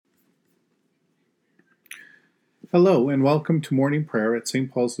Hello and welcome to morning prayer at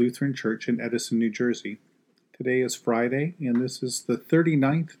St. Paul's Lutheran Church in Edison, New Jersey. Today is Friday, and this is the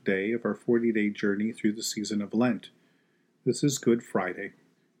 39th day of our 40-day journey through the season of Lent. This is Good Friday.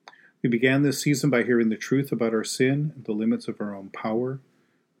 We began this season by hearing the truth about our sin and the limits of our own power.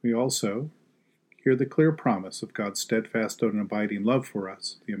 We also hear the clear promise of God's steadfast and abiding love for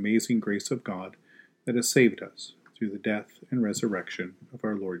us, the amazing grace of God that has saved us through the death and resurrection of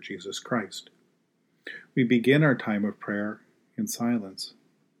our Lord Jesus Christ. We begin our time of prayer in silence.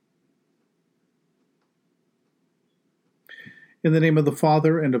 In the name of the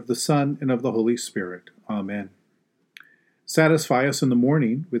Father, and of the Son, and of the Holy Spirit. Amen. Satisfy us in the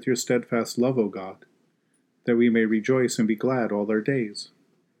morning with your steadfast love, O God, that we may rejoice and be glad all our days.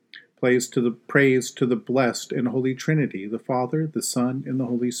 Praise to the blessed and holy Trinity, the Father, the Son, and the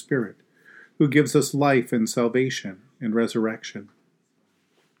Holy Spirit, who gives us life and salvation and resurrection.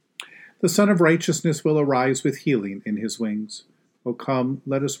 The Son of Righteousness will arise with healing in his wings. O come,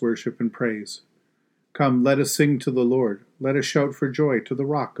 let us worship and praise. Come, let us sing to the Lord. Let us shout for joy to the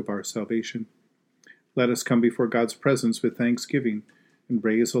rock of our salvation. Let us come before God's presence with thanksgiving, and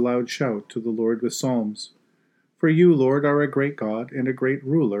raise a loud shout to the Lord with psalms. For you, Lord, are a great God and a great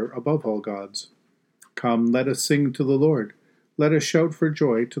ruler above all gods. Come, let us sing to the Lord. Let us shout for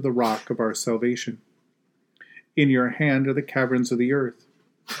joy to the rock of our salvation. In your hand are the caverns of the earth.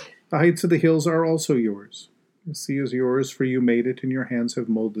 The heights of the hills are also yours. The sea is yours, for you made it, and your hands have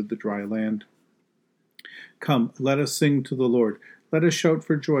molded the dry land. Come, let us sing to the Lord. Let us shout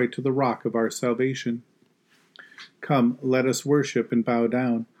for joy to the rock of our salvation. Come, let us worship and bow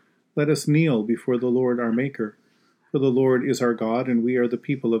down. Let us kneel before the Lord our Maker. For the Lord is our God, and we are the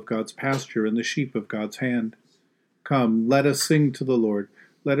people of God's pasture and the sheep of God's hand. Come, let us sing to the Lord.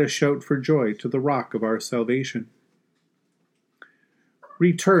 Let us shout for joy to the rock of our salvation.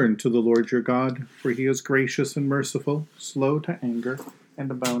 Return to the Lord your God, for he is gracious and merciful, slow to anger,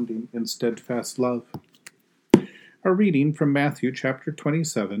 and abounding in steadfast love. Our reading from Matthew chapter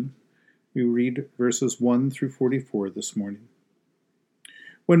 27, we read verses 1 through 44 this morning.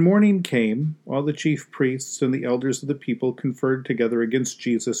 When morning came, all the chief priests and the elders of the people conferred together against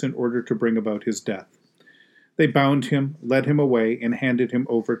Jesus in order to bring about his death. They bound him, led him away, and handed him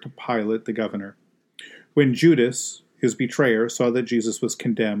over to Pilate the governor. When Judas, his betrayer, saw that Jesus was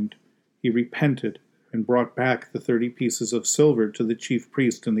condemned, he repented and brought back the 30 pieces of silver to the chief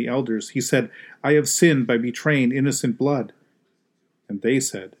priests and the elders. He said, I have sinned by betraying innocent blood. And they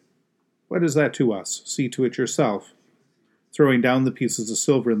said, What is that to us? See to it yourself. Throwing down the pieces of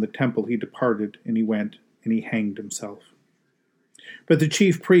silver in the temple, he departed, and he went, and he hanged himself. But the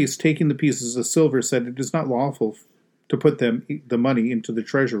chief priests, taking the pieces of silver, said, It is not lawful to put the money into the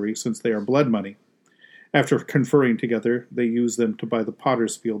treasury, since they are blood money. After conferring together, they used them to buy the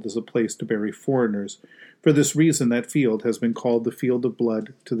potter's field as a place to bury foreigners. For this reason, that field has been called the field of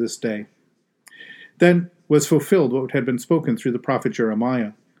blood to this day. Then was fulfilled what had been spoken through the prophet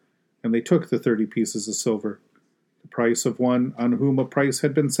Jeremiah. And they took the 30 pieces of silver, the price of one on whom a price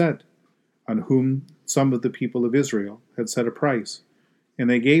had been set, on whom some of the people of Israel had set a price, and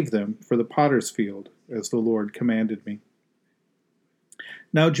they gave them for the potter's field, as the Lord commanded me.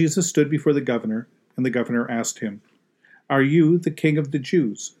 Now Jesus stood before the governor, and the governor asked him, Are you the king of the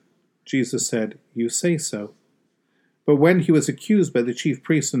Jews? Jesus said, You say so. But when he was accused by the chief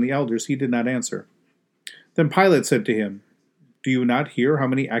priests and the elders, he did not answer. Then Pilate said to him, Do you not hear how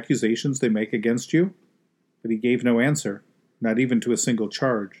many accusations they make against you? But he gave no answer, not even to a single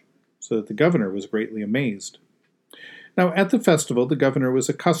charge, so that the governor was greatly amazed. Now at the festival the governor was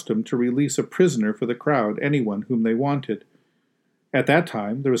accustomed to release a prisoner for the crowd, anyone whom they wanted. At that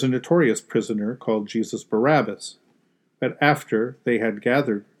time there was a notorious prisoner called Jesus Barabbas. But after they had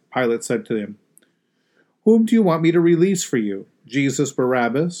gathered, Pilate said to him, Whom do you want me to release for you, Jesus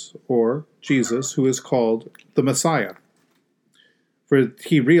Barabbas, or Jesus who is called the Messiah? For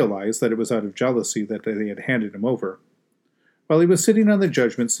he realized that it was out of jealousy that they had handed him over. While he was sitting on the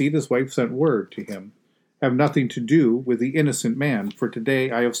judgment seat, his wife sent word to him, Have nothing to do with the innocent man, for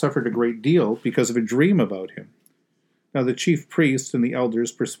today I have suffered a great deal because of a dream about him. Now the chief priests and the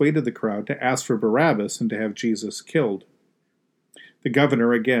elders persuaded the crowd to ask for Barabbas and to have Jesus killed. The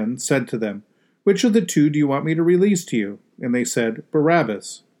governor again said to them, Which of the two do you want me to release to you? And they said,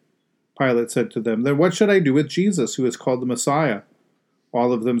 Barabbas. Pilate said to them, Then what should I do with Jesus, who is called the Messiah?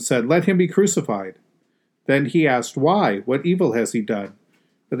 All of them said, Let him be crucified. Then he asked, Why? What evil has he done?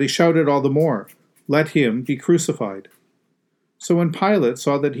 But they shouted all the more, Let him be crucified. So when Pilate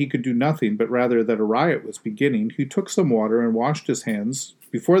saw that he could do nothing, but rather that a riot was beginning, he took some water and washed his hands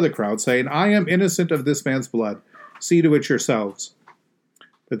before the crowd, saying, I am innocent of this man's blood. See to it yourselves.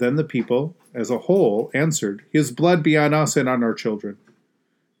 But then the people, as a whole, answered, "His blood be on us and on our children."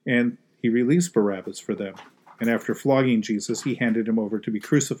 And he released Barabbas for them. And after flogging Jesus, he handed him over to be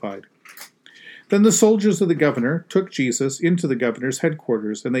crucified. Then the soldiers of the governor took Jesus into the governor's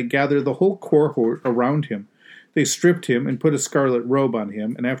headquarters, and they gathered the whole cohort around him. They stripped him and put a scarlet robe on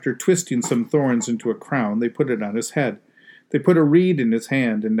him, and after twisting some thorns into a crown, they put it on his head. They put a reed in his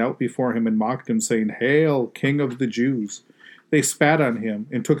hand and knelt before him and mocked him, saying, "Hail, King of the Jews!" They spat on him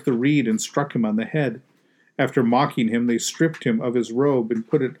and took the reed and struck him on the head. After mocking him, they stripped him of his robe and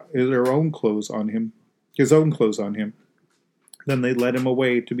put his own clothes on him. Then they led him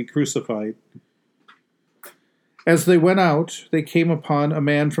away to be crucified. As they went out, they came upon a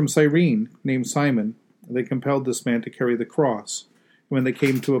man from Cyrene named Simon. They compelled this man to carry the cross. When they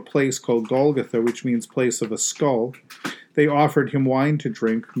came to a place called Golgotha, which means place of a skull, they offered him wine to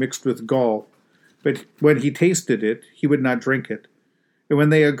drink mixed with gall. But when he tasted it, he would not drink it. And when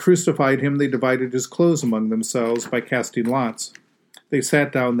they had crucified him, they divided his clothes among themselves by casting lots. They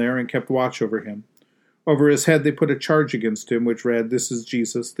sat down there and kept watch over him. Over his head they put a charge against him, which read, "This is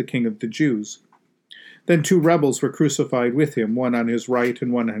Jesus, the King of the Jews." Then 2 rebels were crucified with him, one on his right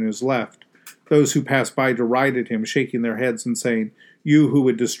and one on his left. Those who passed by derided him, shaking their heads and saying, "You who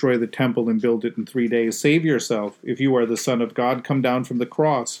would destroy the temple and build it in 3 days, save yourself. If you are the Son of God, come down from the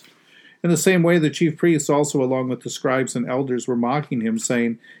cross." In the same way, the chief priests also, along with the scribes and elders, were mocking him,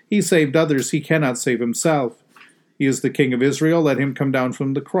 saying, "He saved others, he cannot save himself. He is the King of Israel, let him come down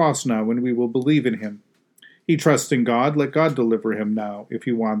from the cross now, and we will believe in him. He trusts in God, let God deliver him now, if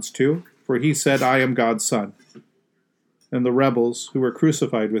he wants to. For he said, 'I am God's son.'" And the rebels who were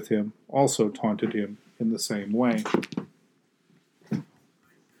crucified with him also taunted him in the same way.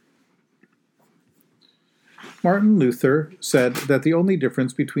 Martin Luther said that the only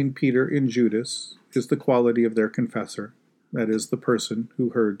difference between Peter and Judas is the quality of their confessor, that is, the person who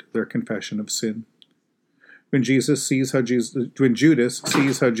heard their confession of sin. When Judas sees how Jesus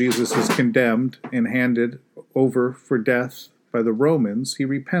is condemned and handed over for death by the Romans, he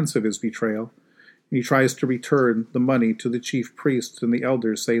repents of his betrayal, and he tries to return the money to the chief priests and the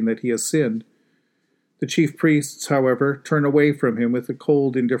elders, saying that he has sinned. The chief priests, however, turn away from him with a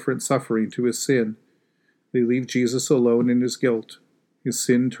cold, indifferent suffering to his sin. They leave Jesus alone in his guilt. His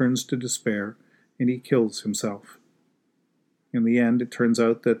sin turns to despair, and he kills himself. In the end, it turns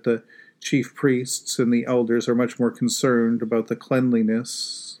out that the chief priests and the elders are much more concerned about the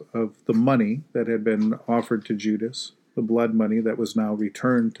cleanliness of the money that had been offered to Judas, the blood money that was now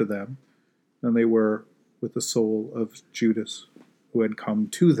returned to them, than they were with the soul of Judas, who had come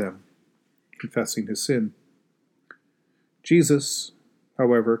to them, confessing his sin. Jesus,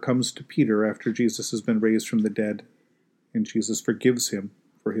 however, comes to Peter after Jesus has been raised from the dead, and Jesus forgives him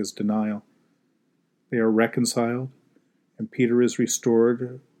for his denial. They are reconciled, and Peter is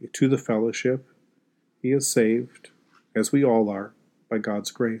restored to the fellowship. He is saved, as we all are, by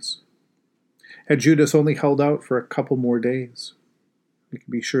God's grace. Had Judas only held out for a couple more days, we can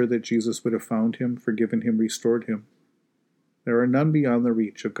be sure that Jesus would have found him, forgiven him, restored him. There are none beyond the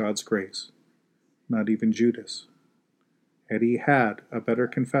reach of God's grace, not even Judas. Had he had a better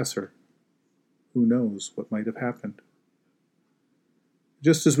confessor, who knows what might have happened?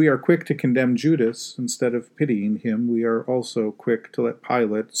 Just as we are quick to condemn Judas instead of pitying him, we are also quick to let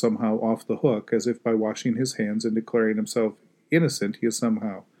Pilate somehow off the hook, as if by washing his hands and declaring himself innocent, he is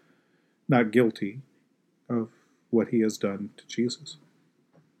somehow not guilty of what he has done to Jesus.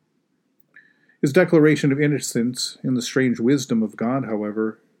 His declaration of innocence in the strange wisdom of God,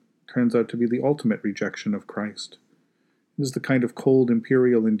 however, turns out to be the ultimate rejection of Christ. It is the kind of cold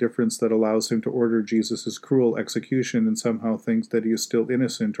imperial indifference that allows him to order Jesus' cruel execution and somehow thinks that he is still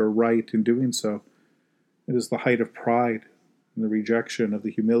innocent or right in doing so. It is the height of pride and the rejection of the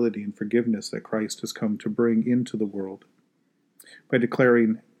humility and forgiveness that Christ has come to bring into the world. By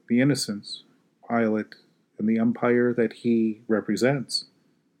declaring the innocence, Pilate and the empire that he represents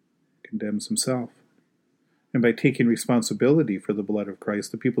condemns himself. And by taking responsibility for the blood of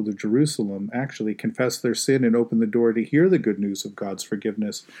Christ, the people of Jerusalem actually confess their sin and open the door to hear the good news of God's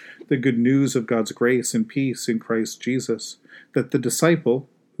forgiveness, the good news of God's grace and peace in Christ Jesus, that the disciple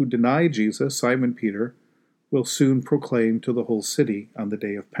who denied Jesus, Simon Peter, will soon proclaim to the whole city on the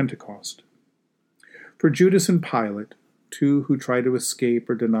day of Pentecost. For Judas and Pilate, two who try to escape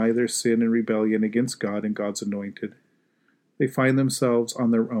or deny their sin and rebellion against God and God's anointed, they find themselves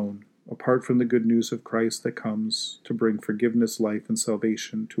on their own, apart from the good news of Christ that comes to bring forgiveness, life, and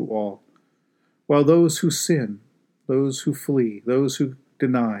salvation to all. While those who sin, those who flee, those who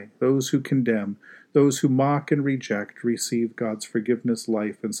deny, those who condemn, those who mock and reject receive God's forgiveness,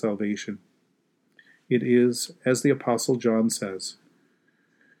 life, and salvation. It is, as the Apostle John says,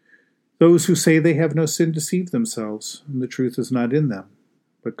 Those who say they have no sin deceive themselves, and the truth is not in them.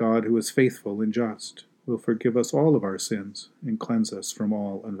 But God, who is faithful and just, will forgive us all of our sins and cleanse us from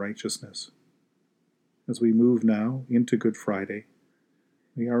all unrighteousness. As we move now into Good Friday,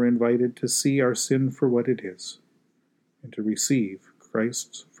 we are invited to see our sin for what it is, and to receive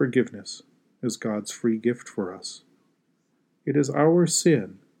Christ's forgiveness as God's free gift for us. It is our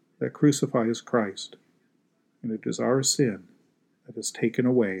sin that crucifies Christ, and it is our sin that is taken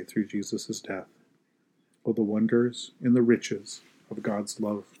away through Jesus' death. Oh, the wonders and the riches of God's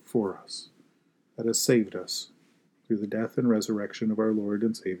love for us, that has saved us through the death and resurrection of our Lord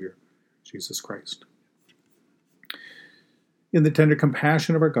and Savior, Jesus Christ. In the tender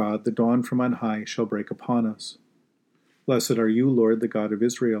compassion of our God, the dawn from on high shall break upon us. Blessed are you, Lord, the God of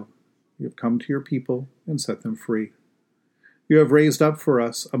Israel. You have come to your people and set them free. You have raised up for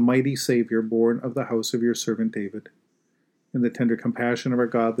us a mighty Savior, born of the house of your servant David. In the tender compassion of our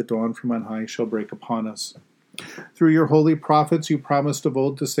God, the dawn from on high shall break upon us. Through your holy prophets, you promised of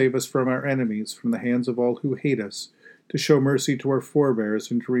old to save us from our enemies, from the hands of all who hate us, to show mercy to our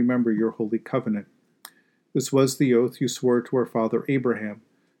forebears, and to remember your holy covenant. This was the oath you swore to our father Abraham,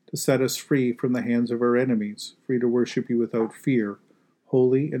 to set us free from the hands of our enemies, free to worship you without fear,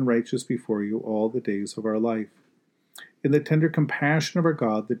 holy and righteous before you all the days of our life. In the tender compassion of our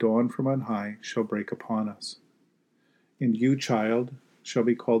God, the dawn from on high shall break upon us. And you, child, shall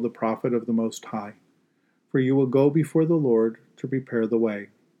be called the prophet of the Most High, for you will go before the Lord to prepare the way,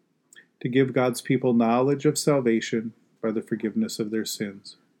 to give God's people knowledge of salvation by the forgiveness of their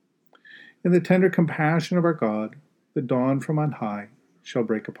sins. In the tender compassion of our God, the dawn from on high shall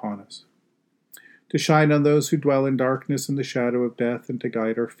break upon us, to shine on those who dwell in darkness and the shadow of death, and to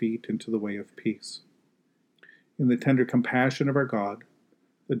guide our feet into the way of peace. In the tender compassion of our God,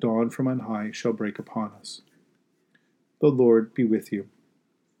 the dawn from on high shall break upon us. The Lord be with you.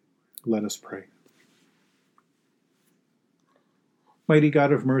 Let us pray. Mighty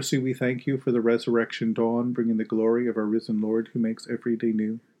God of mercy, we thank you for the resurrection dawn, bringing the glory of our risen Lord who makes every day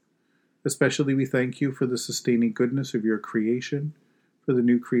new. Especially we thank you for the sustaining goodness of your creation, for the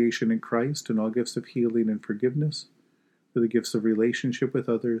new creation in Christ and all gifts of healing and forgiveness, for the gifts of relationship with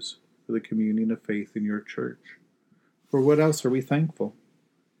others, for the communion of faith in your church. For what else are we thankful?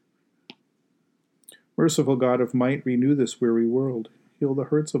 Merciful God of might, renew this weary world. Heal the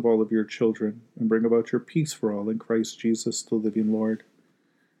hurts of all of your children, and bring about your peace for all in Christ Jesus, the living Lord.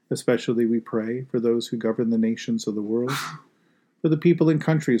 Especially we pray for those who govern the nations of the world, for the people in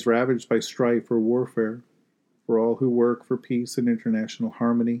countries ravaged by strife or warfare, for all who work for peace and international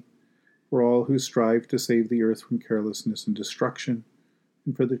harmony, for all who strive to save the earth from carelessness and destruction,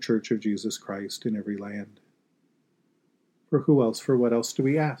 and for the Church of Jesus Christ in every land. For who else, for what else do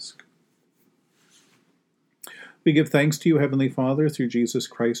we ask? We give thanks to you, Heavenly Father, through Jesus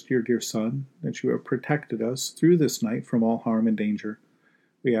Christ, your dear Son, that you have protected us through this night from all harm and danger.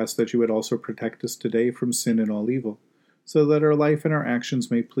 We ask that you would also protect us today from sin and all evil, so that our life and our actions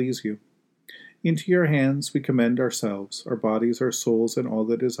may please you. Into your hands we commend ourselves, our bodies, our souls, and all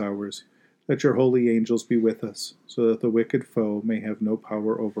that is ours. Let your holy angels be with us, so that the wicked foe may have no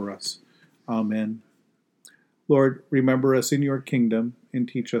power over us. Amen. Lord, remember us in your kingdom, and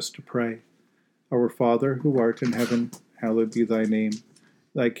teach us to pray. Our Father, who art in heaven, hallowed be thy name.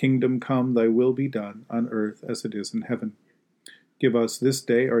 Thy kingdom come, thy will be done, on earth as it is in heaven. Give us this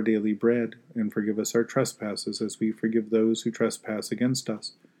day our daily bread, and forgive us our trespasses, as we forgive those who trespass against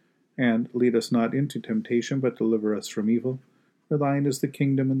us. And lead us not into temptation, but deliver us from evil. For thine is the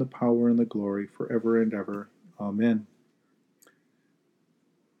kingdom, and the power, and the glory, forever and ever. Amen.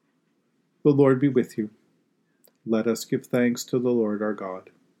 The Lord be with you. Let us give thanks to the Lord our God.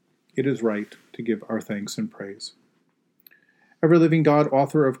 It is right to give our thanks and praise. Ever-living God,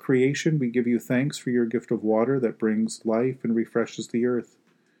 author of creation, we give you thanks for your gift of water that brings life and refreshes the earth.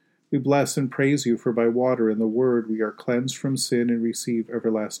 We bless and praise you, for by water and the word we are cleansed from sin and receive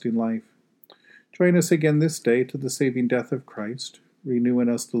everlasting life. Join us again this day to the saving death of Christ. Renew in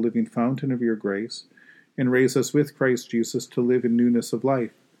us the living fountain of your grace, and raise us with Christ Jesus to live in newness of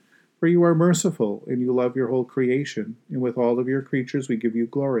life. For you are merciful, and you love your whole creation, and with all of your creatures we give you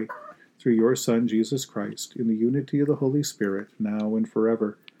glory, through your Son, Jesus Christ, in the unity of the Holy Spirit, now and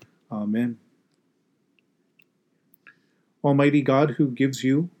forever. Amen. Almighty God, who gives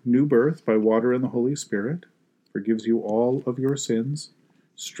you new birth by water and the Holy Spirit, forgives you all of your sins,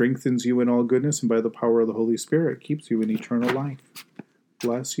 strengthens you in all goodness, and by the power of the Holy Spirit keeps you in eternal life,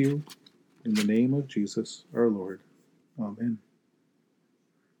 bless you in the name of Jesus our Lord. Amen.